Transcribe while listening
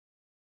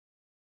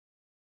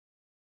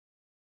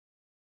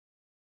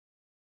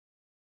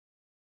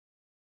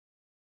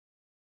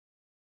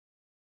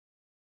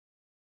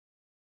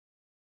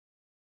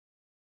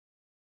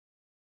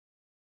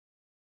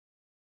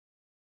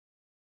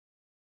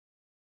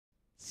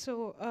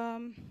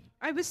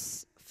I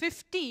was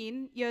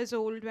 15 years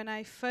old when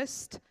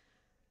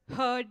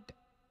heard,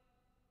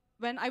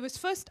 when I was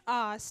first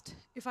asked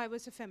if I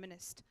was a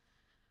feminist.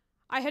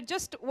 I had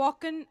just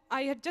walked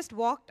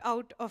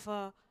out of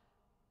a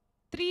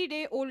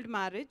 3-day-old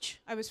marriage.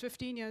 I was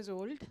 15 years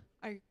old.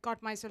 I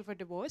got myself a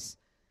divorce.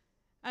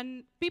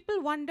 And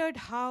people wondered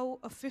how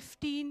a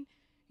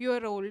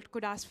 15-year-old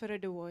could ask for a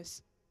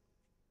divorce.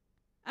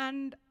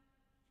 And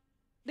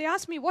they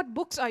asked me, what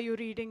books are you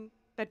reading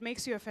that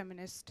makes you a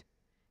feminist?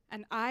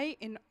 And I,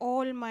 in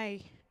all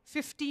my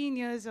 15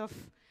 years of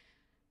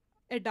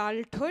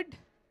adulthood,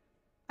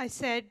 I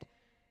said,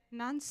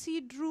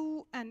 Nancy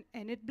Drew and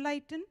Enid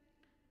Blyton.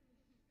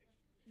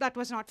 That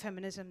was not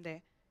feminism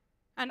there.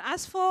 And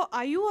as for,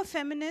 are you a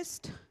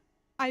feminist?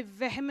 I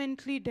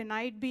vehemently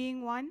denied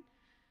being one.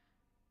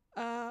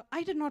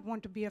 I did not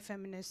want to be a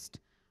feminist.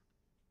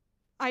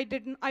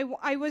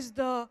 I was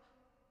the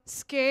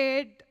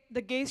scared,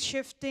 the gaze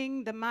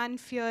shifting, the man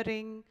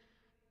fearing,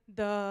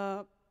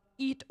 the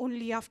eat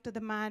only after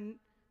the man,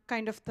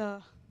 kind of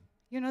the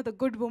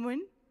good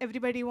woman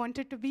everybody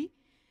wanted to be.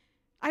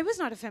 I was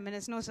not a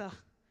feminist, no sir.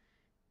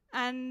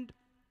 And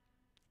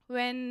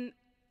when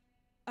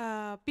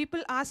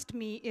people asked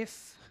me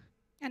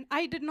and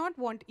I did not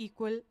want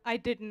equal, I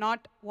did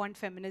not want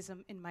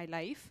feminism in my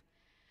life.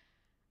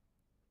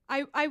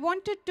 I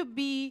wanted to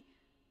be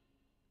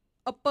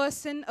a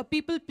person, a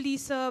people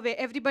pleaser, where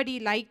everybody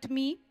liked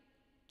me.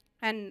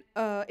 And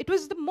it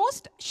was the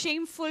most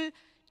shameful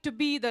to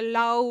be the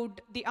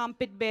loud, the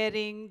armpit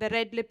bearing, the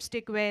red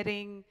lipstick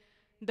wearing,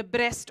 the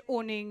breast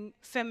owning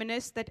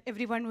feminist that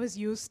everyone was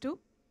used to.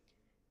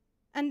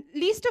 And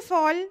least of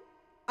all,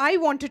 I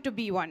wanted to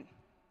be one.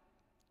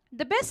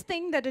 The best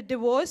thing that a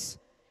divorce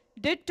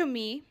did to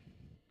me,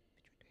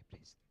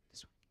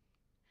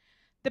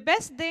 the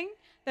best thing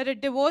that a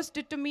divorce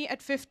did to me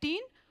at 15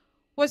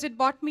 was it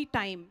bought me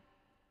time.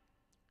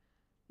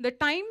 The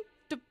time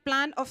to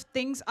plan of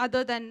things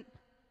other than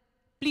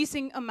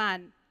pleasing a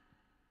man.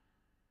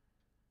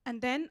 And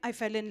then I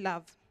fell in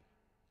love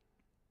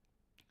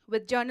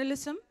with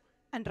journalism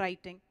and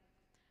writing.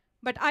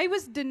 But I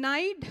was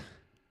denied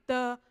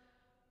the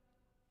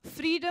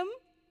freedom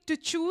to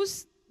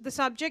choose the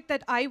subject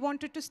that I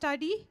wanted to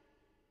study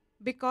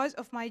because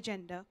of my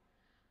gender.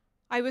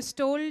 I was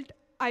told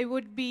I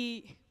would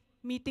be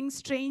meeting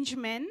strange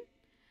men.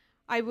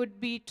 I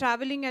would be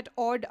traveling at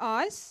odd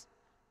hours.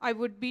 I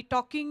would be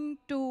talking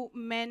to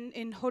men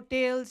in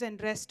hotels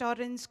and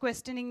restaurants,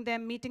 questioning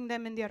them, meeting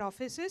them in their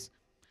offices.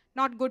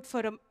 Not good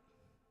for a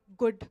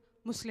good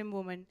Muslim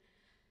woman.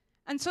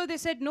 And so they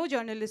said, no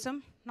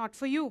journalism, not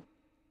for you.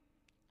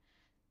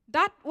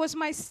 That was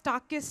my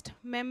starkest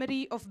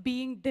memory of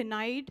being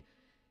denied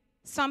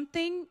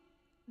something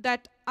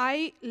that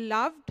I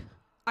loved,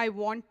 I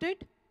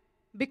wanted,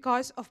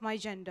 because of my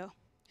gender.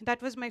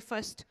 That was my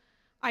first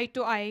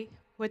eye-to-eye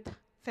with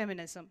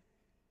feminism.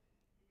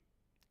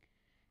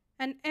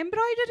 And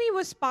embroidery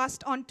was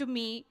passed on to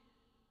me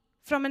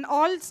from an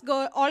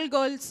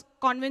all-girls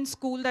convent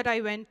school that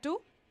I went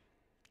to.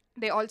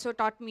 They also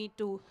taught me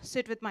to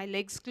sit with my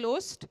legs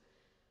closed,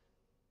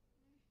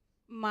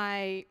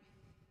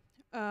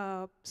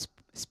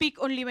 speak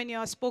only when you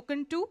are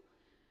spoken to,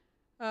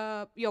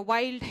 your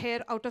wild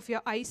hair out of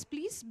your eyes,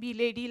 please, be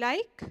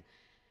ladylike,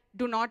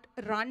 do not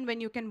run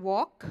when you can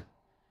walk.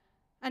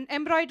 And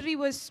embroidery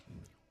was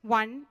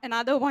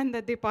another one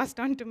that they passed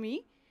on to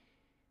me.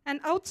 And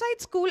outside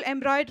school,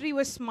 embroidery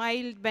was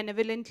smiled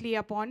benevolently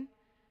upon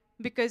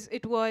because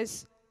it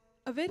was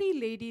a very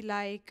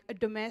ladylike, a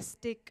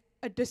domestic,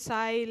 a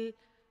docile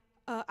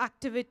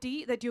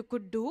activity that you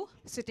could do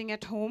sitting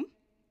at home.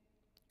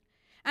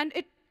 And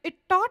it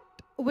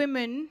taught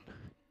women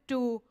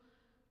to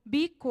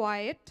be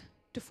quiet,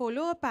 to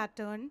follow a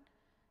pattern,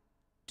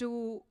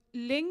 to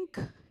link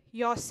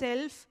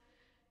yourself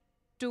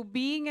to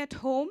being at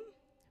home,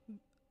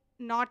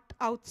 not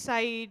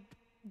outside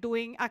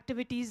doing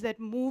activities that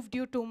moved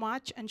you too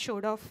much and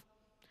showed off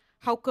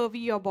how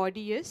curvy your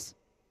body is.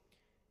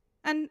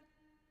 And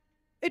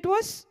it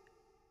was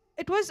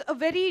a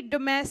very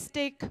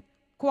domestic,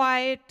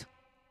 quiet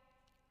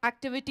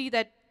activity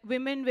that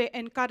women were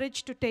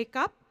encouraged to take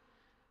up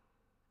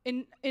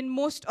in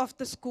most of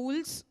the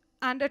schools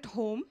and at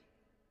home.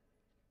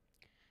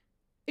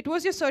 It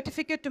was your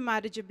certificate to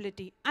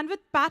marriageability. And with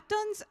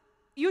patterns,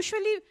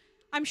 usually,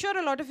 I'm sure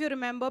a lot of you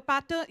remember,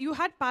 you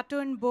had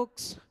pattern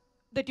books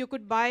that you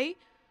could buy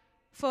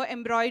for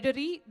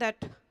embroidery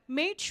that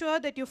made sure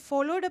that you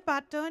followed a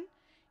pattern,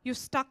 you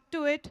stuck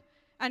to it,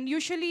 and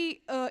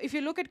usually, if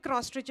you look at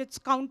cross-stitch, it's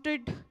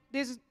counted.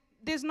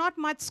 There's not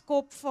much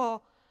scope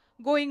for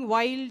going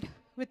wild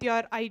with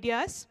your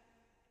ideas.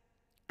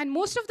 And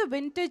most of the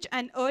vintage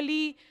and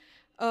early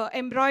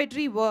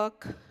embroidery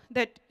work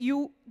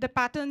the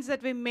patterns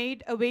that were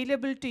made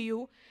available to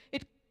you,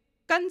 it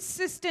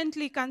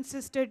consistently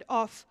consisted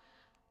of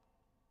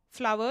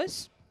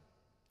flowers,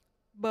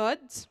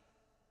 birds,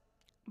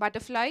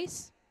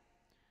 butterflies,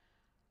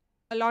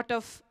 a lot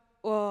of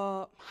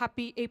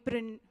happy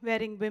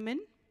apron-wearing women,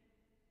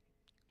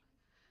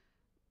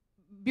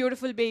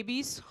 beautiful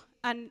babies,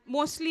 And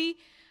mostly,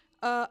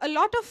 a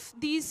lot of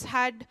these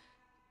had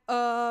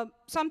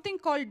something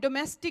called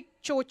domestic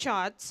cho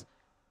charts,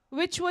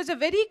 which was a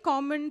very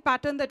common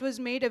pattern that was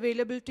made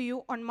available to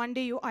you. On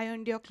Monday, you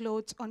ironed your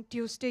clothes. On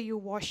Tuesday, you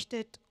washed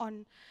it.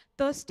 On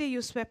Thursday,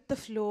 you swept the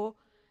floor.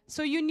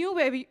 So you knew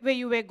where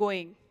you were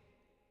going.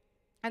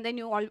 And then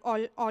you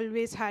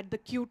always had the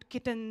cute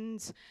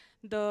kittens,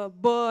 the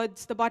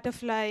birds, the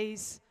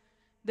butterflies,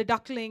 the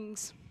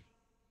ducklings,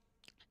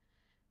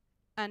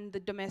 and the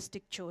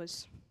domestic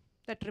chores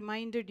that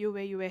reminded you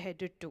where you were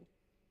headed to.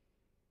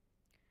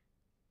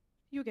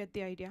 You get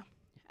the idea.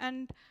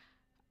 And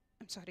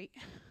I'm sorry.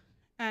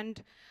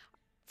 And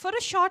for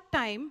a short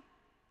time,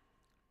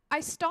 I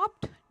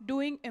stopped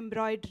doing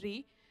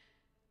embroidery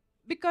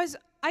because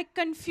I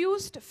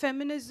confused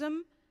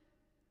feminism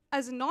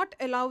as not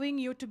allowing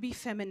you to be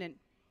feminine.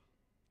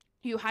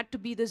 You had to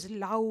be this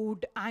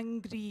loud,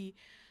 angry,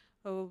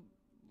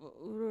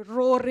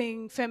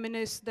 roaring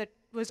feminist that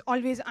was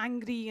always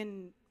angry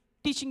and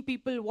teaching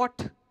people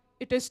what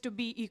it is to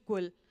be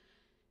equal.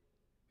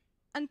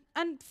 And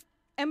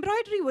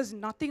embroidery was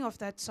nothing of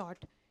that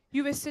sort.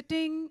 You were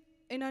sitting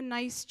in a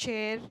nice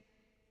chair,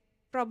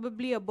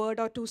 probably a bird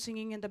or two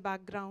singing in the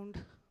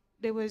background.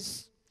 There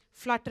was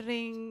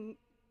fluttering,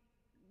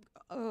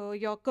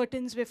 your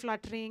curtains were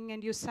fluttering,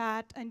 and you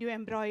sat and you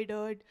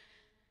embroidered,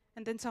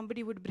 and then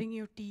somebody would bring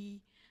you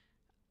tea.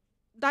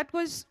 That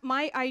was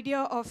my idea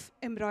of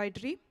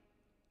embroidery.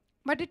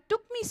 But it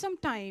took me some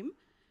time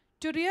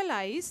to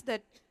realize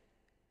that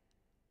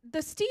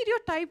the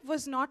stereotype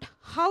was not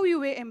how you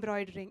were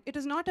embroidering. It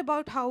is not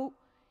about how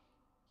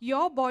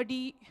your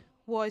body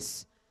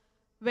was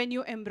when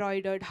you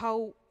embroidered,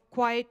 how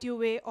quiet you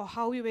were or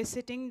how you were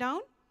sitting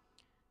down,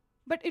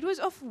 but it was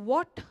of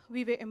what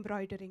we were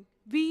embroidering.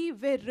 We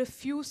were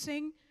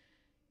refusing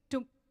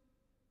to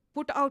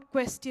put out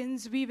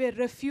questions. We were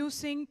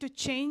refusing to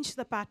change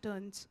the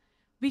patterns.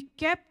 We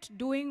kept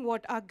doing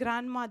what our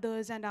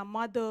grandmothers and our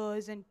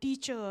mothers and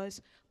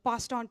teachers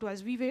passed on to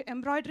us. We were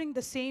embroidering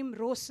the same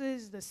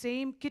roses, the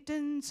same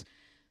kittens,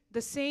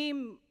 the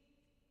same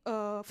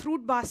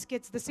fruit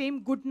baskets, the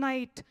same good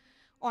night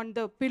on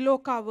the pillow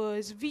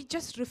covers. We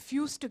just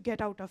refused to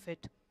get out of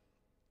it.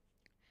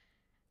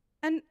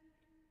 And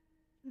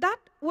that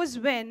was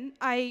when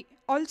I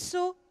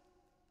also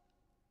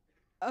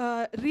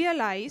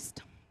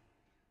realized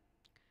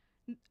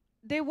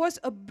there was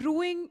a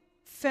brewing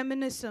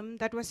feminism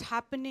that was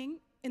happening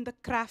in the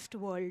craft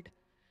world.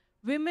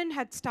 Women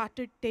had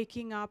started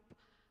taking up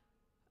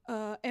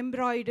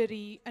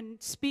embroidery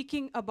and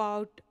speaking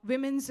about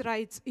women's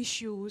rights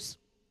issues.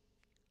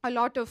 A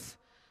lot of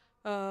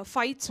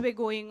fights were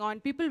going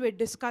on. People were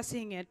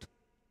discussing it.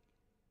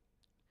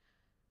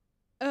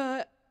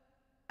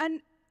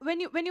 And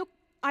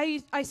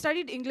I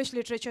studied English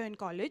literature in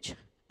college,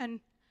 and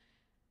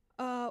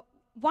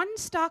one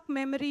stark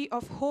memory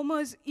of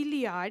Homer's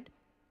Iliad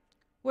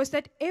was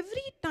that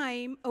every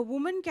time a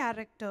woman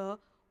character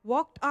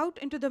walked out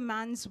into the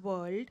man's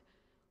world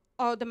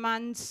or the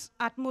man's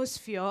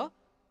atmosphere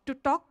to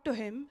talk to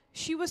him,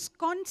 she was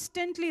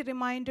constantly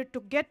reminded to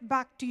get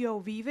back to your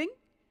weaving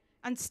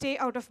and stay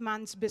out of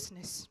man's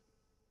business.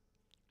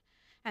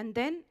 And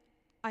then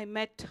I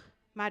met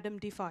Madame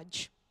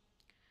Defarge.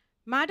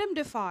 Madame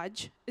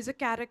Defarge is a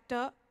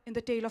character in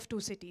The Tale of Two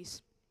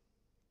Cities.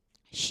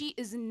 She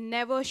is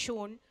never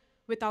shown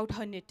without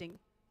her knitting.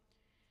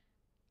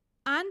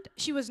 And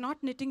she was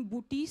not knitting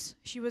booties,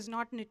 she was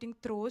not knitting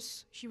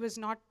throws, she was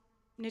not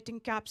knitting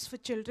caps for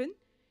children.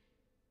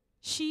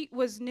 She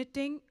was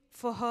knitting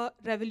for her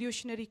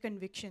revolutionary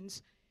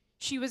convictions.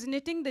 She was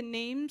knitting the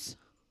names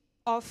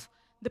of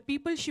the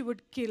people she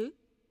would kill,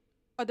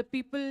 or the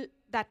people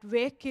that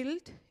were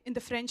killed in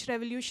the French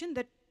Revolution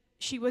that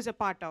she was a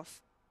part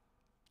of.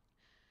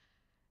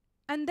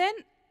 And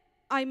then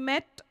I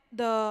met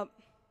the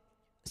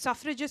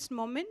suffragist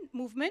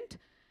movement,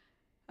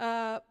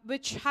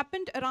 which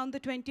happened around the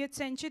 20th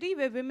century,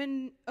 where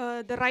women,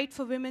 the right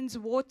for women's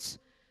votes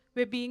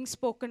were being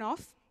spoken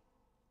of.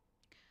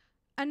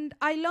 And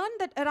I learned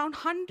that around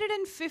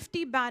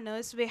 150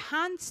 banners were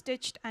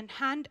hand-stitched and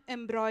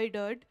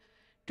hand-embroidered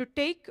to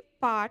take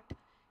part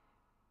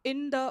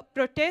in the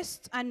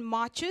protests and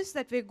marches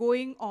that were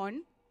going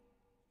on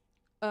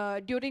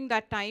during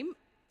that time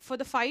for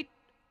the fight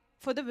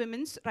for the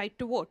women's right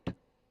to vote.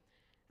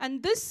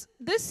 And this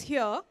was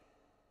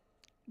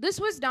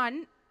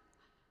done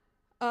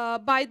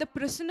by the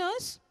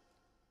prisoners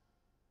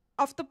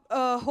of the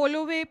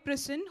Holloway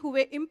prison who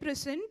were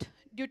imprisoned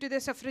due to the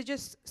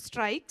suffragist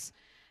strikes,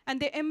 and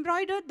they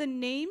embroidered the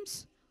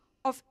names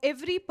of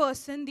every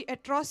person, the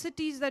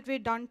atrocities that were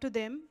done to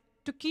them,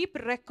 to keep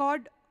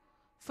record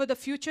for the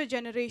future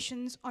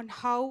generations on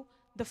how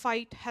the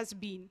fight has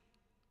been.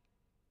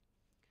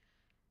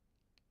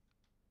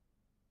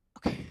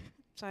 Okay,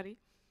 sorry.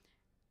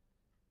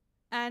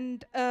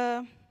 And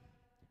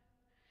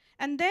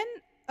then,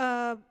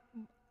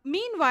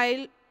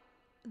 meanwhile,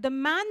 the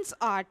man's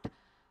art,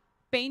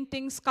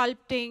 painting,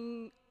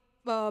 sculpting,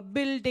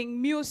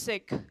 building,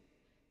 music,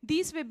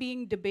 these were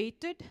being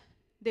debated,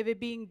 they were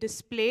being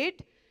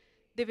displayed,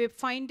 They were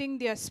finding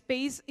their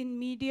space in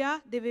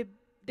media.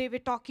 They were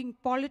talking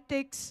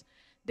politics.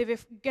 They were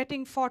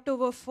getting fought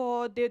over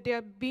for. They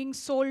are being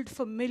sold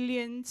for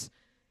millions.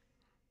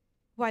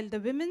 While the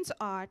women's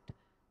art,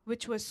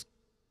 which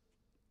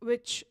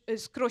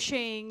is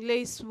crocheting,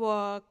 lace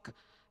work,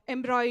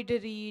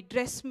 embroidery,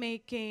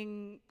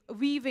 dressmaking,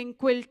 weaving,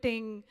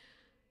 quilting,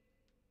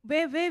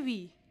 where were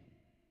we?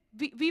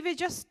 We were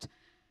just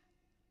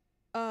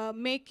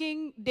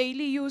making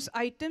daily use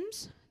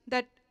items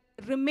that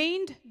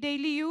remained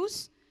daily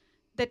use,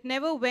 that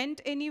never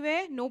went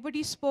anywhere.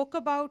 Nobody spoke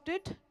about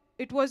it.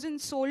 It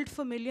wasn't sold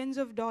for millions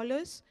of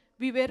dollars.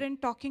 We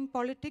weren't talking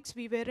politics.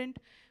 We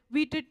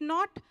did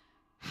not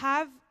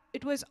have,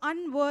 it was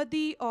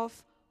unworthy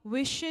of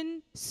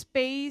vision,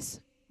 space,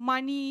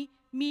 money,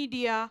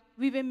 media.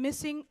 We were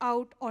missing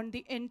out on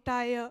the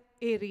entire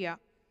area.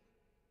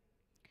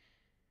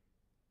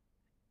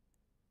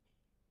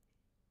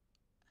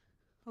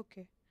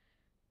 Okay.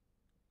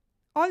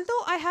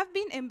 Although I have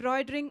been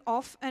embroidering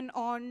off and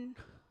on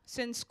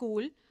since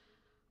school,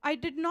 I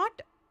did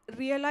not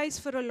realize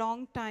for a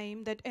long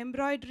time that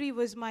embroidery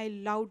was my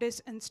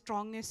loudest and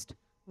strongest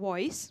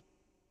voice.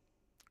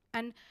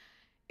 And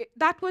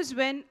that was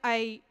when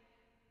I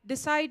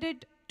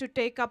decided to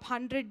take up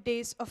 100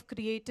 days of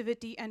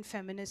creativity and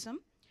feminism.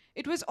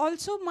 It was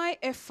also my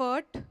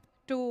effort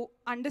to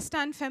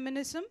understand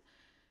feminism,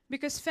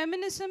 because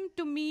feminism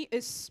to me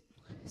is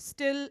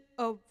still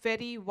a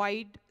very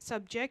wide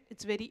subject.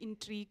 It's very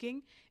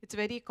intriguing. It's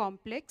very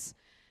complex,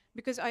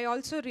 because I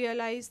also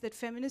realize that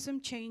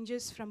feminism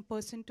changes from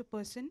person to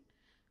person,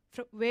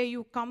 from where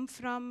you come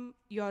from,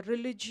 your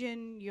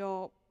religion,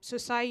 your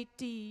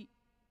society,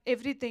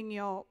 everything,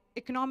 your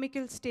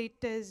economical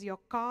status, your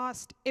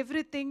caste,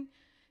 everything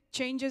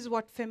changes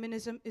what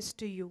feminism is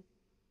to you.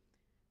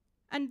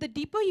 And the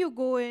deeper you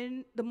go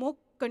in, the more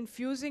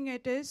confusing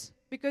it is,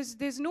 because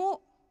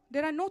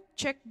there are no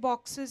check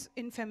boxes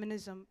in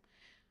feminism.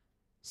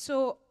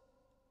 So,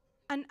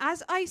 and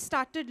as I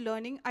started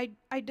learning,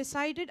 I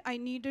decided I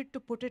needed to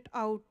put it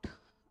out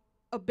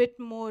a bit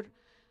more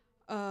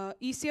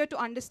easier to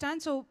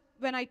understand. So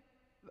when I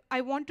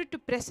wanted to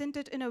present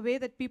it in a way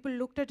that people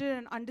looked at it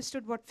and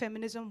understood what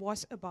feminism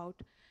was about.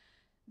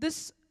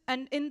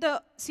 And in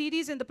the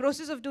series, in the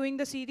process of doing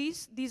the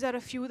series, these are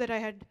a few that I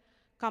had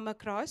come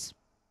across.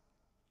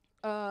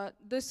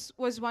 This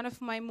was one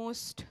of my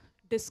most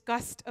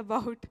discussed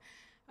about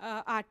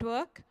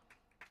artwork,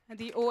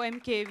 the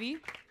OMKV.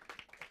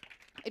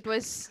 It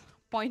was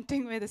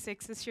pointing where the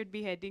sexes should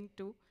be heading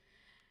to.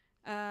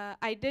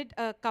 I did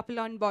a couple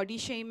on body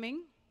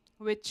shaming,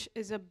 which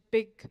is a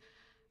big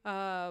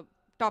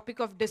topic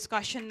of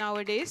discussion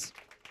nowadays.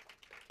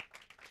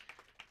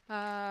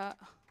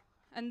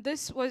 And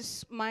this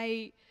was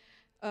my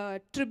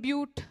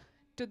tribute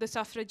to the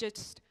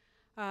suffragist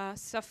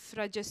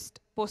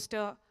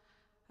poster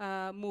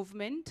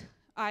movement.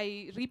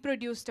 I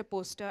reproduced a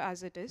poster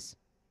as it is.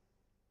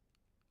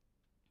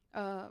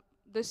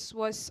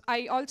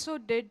 I also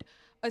did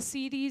a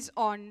series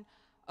on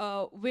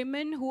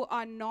women who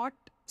are not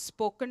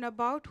spoken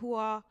about, who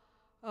are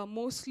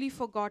mostly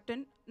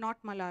forgotten, not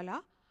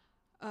Malala.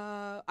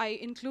 I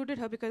included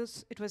her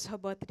because it was her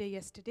birthday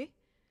yesterday.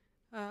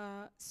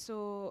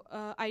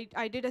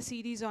 I did a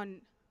series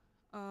on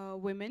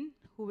women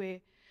who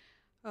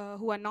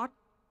are not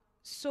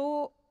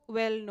so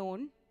well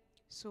known.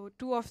 So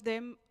 2 of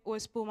them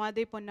was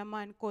Pumade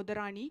Ponnamma and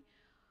Kodarani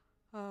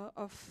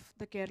of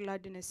the Kerala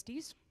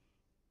dynasties.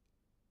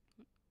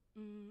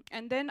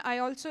 And then I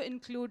also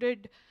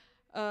included,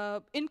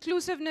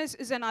 inclusiveness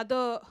is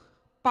another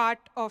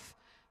part of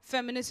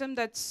feminism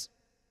that's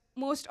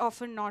most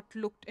often not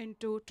looked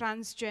into.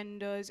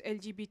 Transgenders,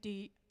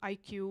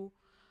 LGBTIQ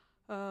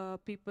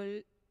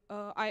people.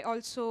 I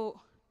also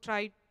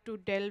tried to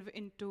delve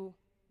into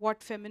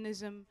what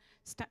feminism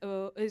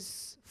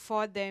is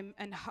for them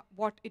and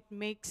what it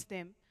makes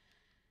them.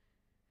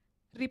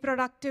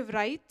 Reproductive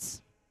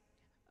rights,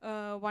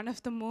 one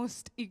of the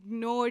most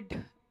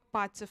ignored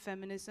parts of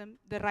feminism,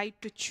 the right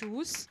to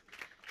choose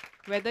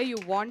whether you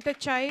want a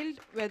child,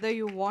 whether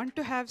you want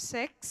to have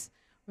sex,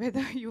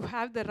 whether you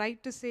have the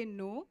right to say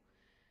no,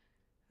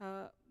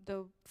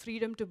 the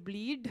freedom to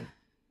bleed.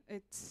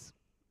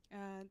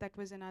 That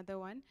was another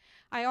one.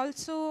 I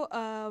also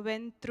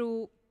went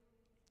through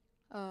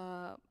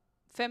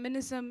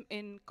feminism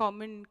in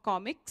common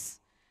comics.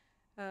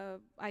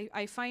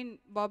 I find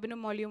Bobbin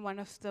and Molly one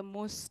of the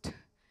most,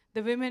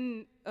 the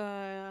women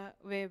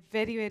were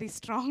very, very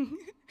strong,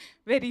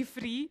 very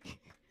free,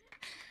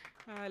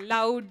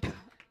 loud,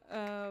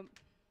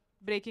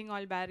 breaking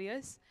all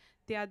barriers.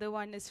 The other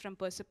one is from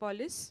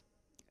Persepolis.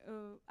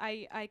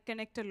 I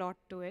connect a lot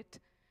to it.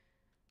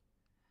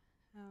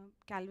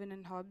 Calvin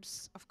and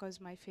Hobbes, of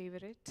course, my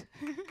favorite.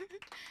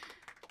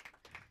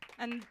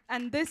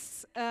 And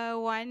this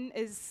one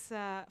is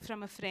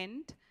from a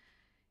friend.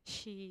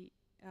 She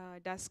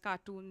does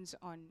cartoons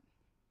on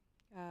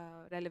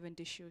relevant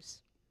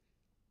issues.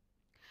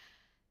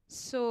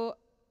 So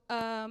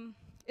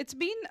it's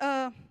been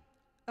a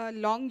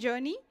long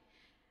journey,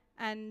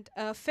 and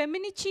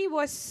Feminichi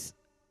was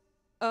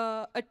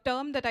a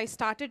term that I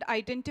started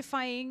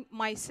identifying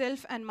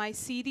myself and my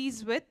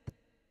series with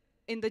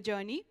in the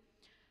journey.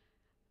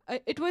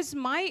 It was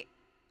my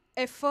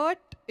effort,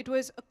 it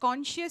was a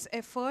conscious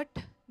effort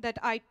that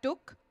I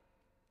took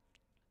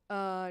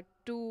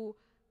to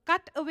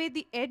cut away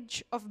the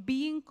edge of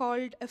being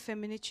called a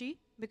feminici,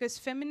 because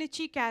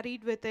feminici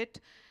carried with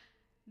it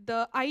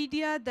the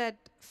idea that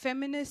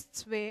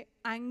feminists were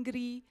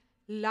angry,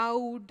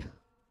 loud,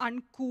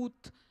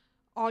 uncouth,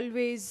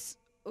 always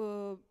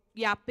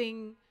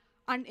yapping,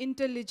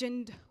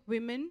 unintelligent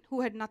women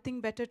who had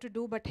nothing better to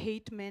do but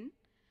hate men.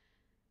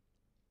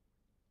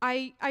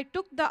 I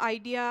took the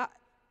idea,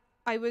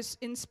 I was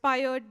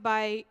inspired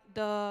by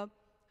the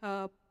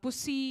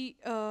Pussy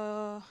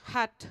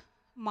Hat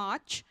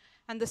March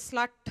and the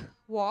Slut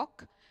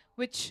Walk,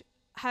 which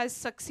has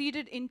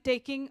succeeded in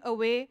taking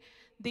away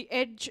the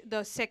edge, the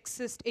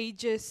sexist,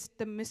 ageist,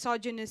 the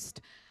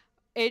misogynist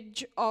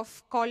edge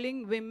of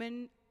calling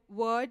women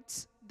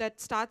words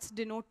that starts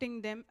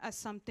denoting them as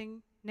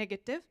something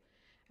negative.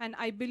 And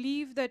I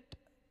believe that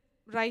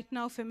right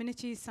now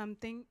femininity is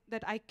something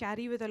that I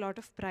carry with a lot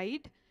of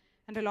pride,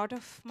 and a lot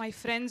of my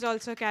friends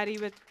also carry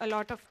with a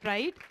lot of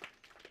pride.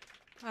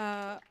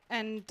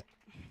 And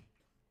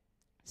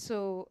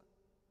so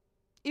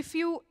if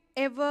you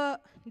ever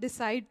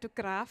decide to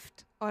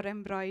craft or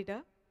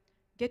embroider,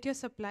 get your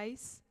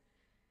supplies.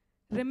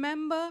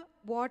 Remember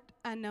what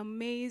an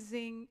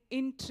amazing,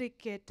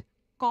 intricate,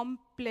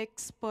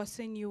 complex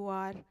person you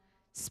are.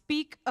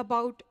 Speak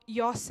about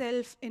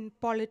yourself in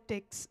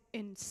politics,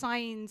 in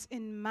science,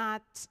 in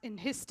maths, in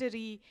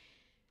history,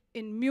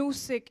 in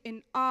music,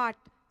 in art.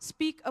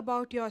 Speak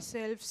about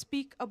yourself,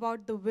 speak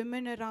about the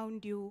women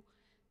around you,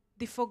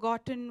 the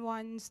forgotten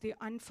ones, the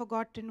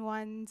unforgotten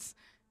ones,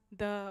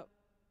 the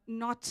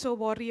not so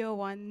warrior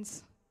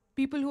ones,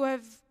 people who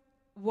have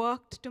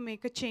worked to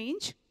make a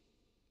change.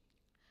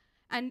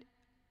 And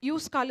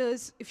use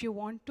colors if you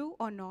want to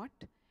or not.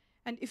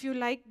 And if you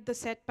like the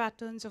set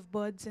patterns of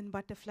birds and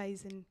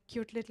butterflies and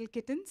cute little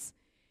kittens,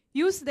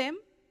 use them,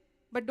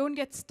 but don't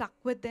get stuck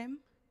with them.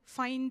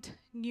 Find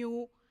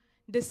new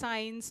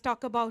designs,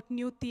 talk about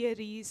new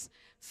theories,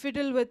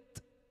 fiddle with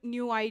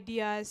new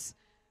ideas.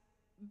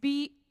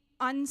 Be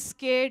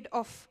unscared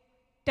of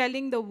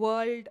telling the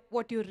world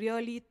what you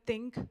really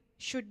think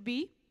should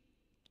be.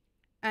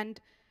 And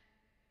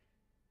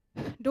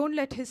don't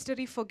let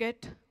history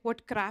forget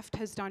what craft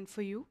has done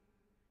for you.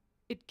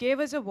 It gave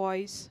us a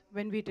voice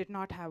when we did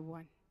not have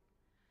one.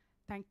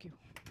 Thank you.